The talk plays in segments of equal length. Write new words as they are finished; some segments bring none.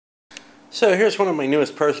So here's one of my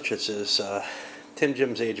newest purchases, Tim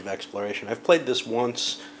Jim's Age of Exploration. I've played this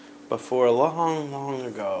once before, long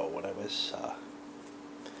ago when I was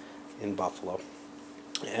in Buffalo.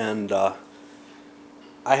 And I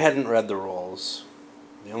hadn't read the rules.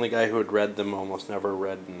 The only guy who had read them almost never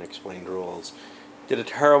read and explained rules. Did a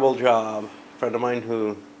terrible job. A friend of mine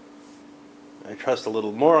who I trust a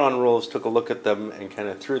little more on rules took a look at them and kind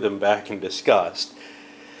of threw them back in disgust.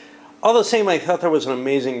 All the same, I thought there was an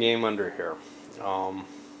amazing game under here. I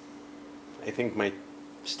think my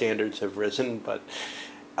standards have risen, but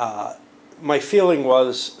my feeling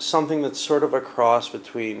was something that's sort of a cross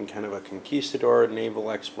between kind of a conquistador naval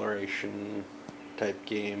exploration type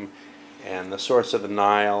game and the Source of the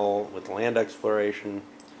Nile with land exploration.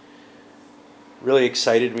 Really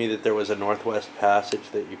excited me that there was a Northwest Passage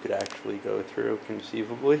that you could actually go through,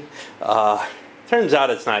 conceivably. Turns out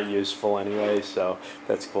it's not useful anyway, so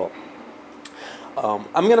that's cool.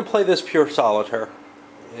 I'm going to play this pure solitaire.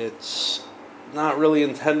 It's not really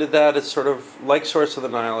intended that. It's sort of like Source of the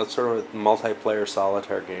Nile. It's sort of a multiplayer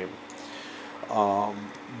solitaire game.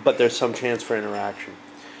 But there's some chance for interaction.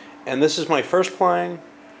 And this is my first playing.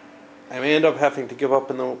 I may end up having to give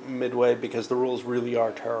up in the midway because the rules really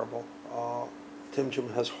are terrible. Tim Jim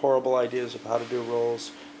has horrible ideas of how to do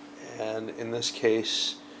rules. And in this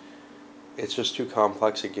case, it's just too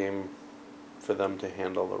complex a game for them to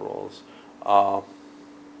handle the rules.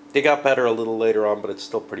 They got better a little later on, but it's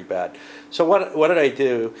still pretty bad. So what did I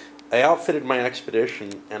do? I outfitted my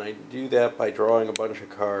expedition, and I do that by drawing a bunch of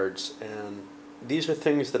cards. And these are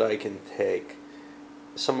things that I can take,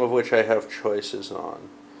 some of which I have choices on.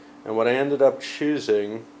 And what I ended up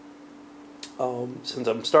choosing, since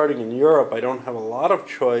I'm starting in Europe, I don't have a lot of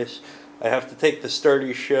choice. I have to take the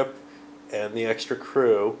sturdy ship and the extra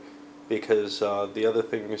crew, because the other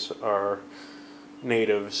things are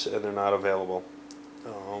natives and they're not available.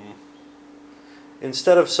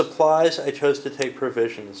 Instead of supplies, I chose to take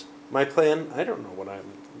provisions. My plan, I don't know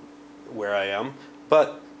where I am,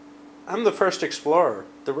 but I'm the first explorer.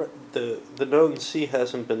 The known sea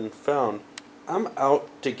hasn't been found. I'm out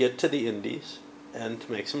to get to the Indies and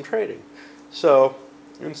to make some trading. So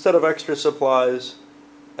instead of extra supplies,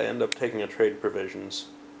 I end up taking a trade provisions.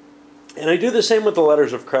 And I do the same with the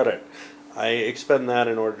letters of credit. I expend that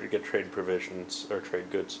in order to get trade provisions, or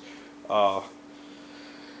trade goods.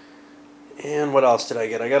 And what else did I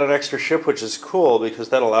get? I got an extra ship, which is cool, because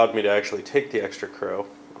that allowed me to actually take the extra crew.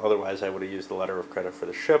 Otherwise, I would have used the letter of credit for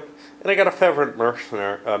the ship. And I got a Favorite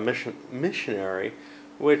missionary,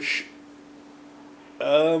 which,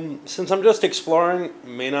 since I'm just exploring,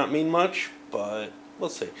 may not mean much, but we'll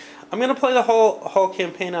see. I'm going to play the whole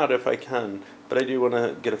campaign out if I can, but I do want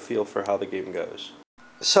to get a feel for how the game goes.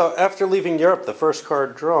 So after leaving Europe, the first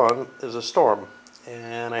card drawn is a storm,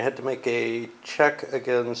 and I had to make a check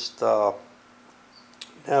against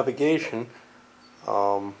navigation.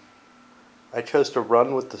 I chose to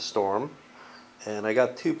run with the storm, and I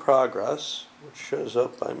got 2 progress, which shows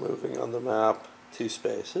up by moving on the map 2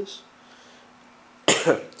 spaces.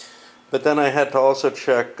 But then I had to also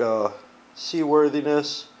check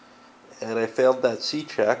seaworthiness, and I failed that sea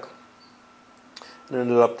check. And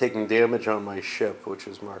ended up taking damage on my ship, which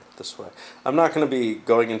is marked this way. I'm not going to be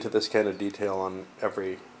going into this kind of detail on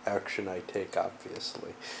every action I take,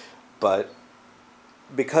 obviously. But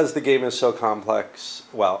because the game is so complex,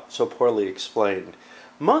 well, so poorly explained,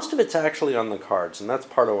 most of it's actually on the cards, and that's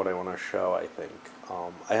part of what I want to show, I think.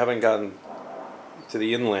 I haven't gotten to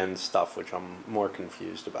the inland stuff, which I'm more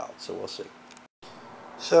confused about, so we'll see.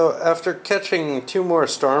 So after catching 2 more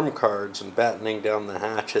storm cards and battening down the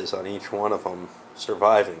hatches on each one of them,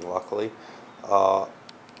 surviving luckily,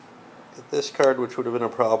 this card, which would have been a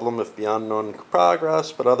problem if beyond known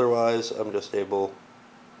progress, but otherwise I'm just able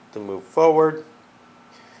to move forward.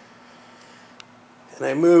 And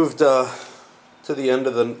I moved to the end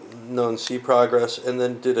of the known sea progress and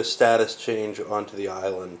then did a status change onto the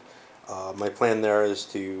island. My plan there is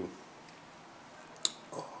to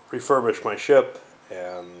refurbish my ship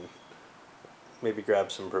and maybe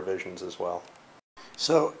grab some provisions as well.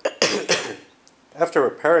 So after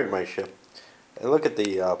repairing my ship, I look at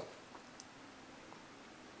the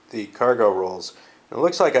cargo rolls, and it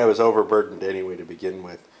looks like I was overburdened anyway to begin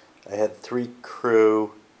with. I had 3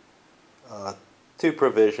 crew, 2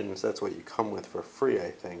 provisions. That's what you come with for free,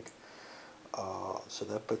 I think. So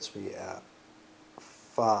that puts me at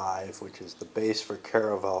 5, which is the base for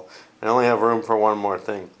Caravel. I only have room for 1 more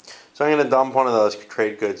thing. So I'm going to dump one of those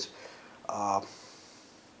trade goods. The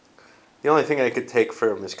only thing I could take for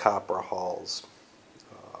them is copper hulls,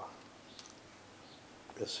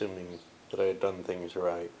 assuming that I had done things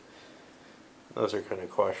right. Those are kind of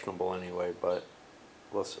questionable anyway, but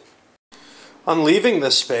we'll see. On leaving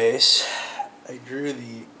the space, I drew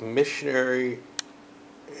the missionary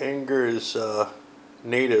Angers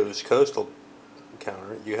natives coastal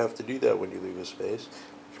encounter. You have to do that when you leave a space,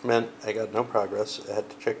 which meant I got no progress. I had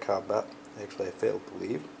to check combat. Actually, I failed to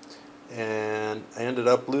leave. And I ended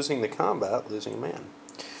up losing the combat, losing a man.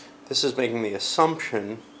 This is making the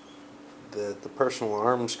assumption that the personal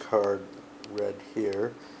arms card read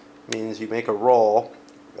here means you make a roll,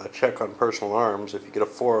 a check on personal arms. If you get a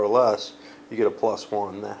 4 or less, you get a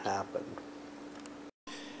 +1. That happened.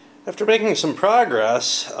 After making some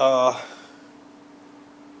progress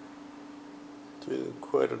through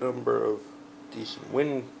quite a number of decent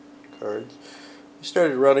win cards, we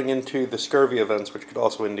started running into the scurvy events, which could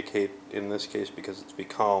also indicate, in this case, because it's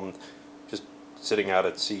becalmed, just sitting out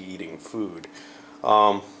at sea eating food.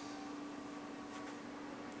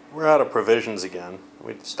 We're out of provisions again.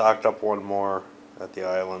 We stocked up one more at the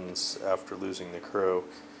islands after losing the crew.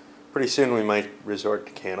 Pretty soon we might resort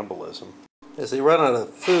to cannibalism. As they run out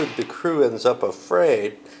of food, the crew ends up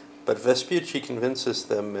afraid, but Vespucci convinces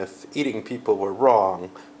them if eating people were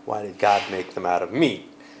wrong, why did God make them out of meat?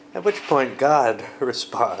 At which point God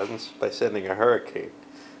responds by sending a hurricane.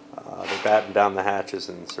 They batten down the hatches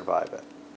and survive it.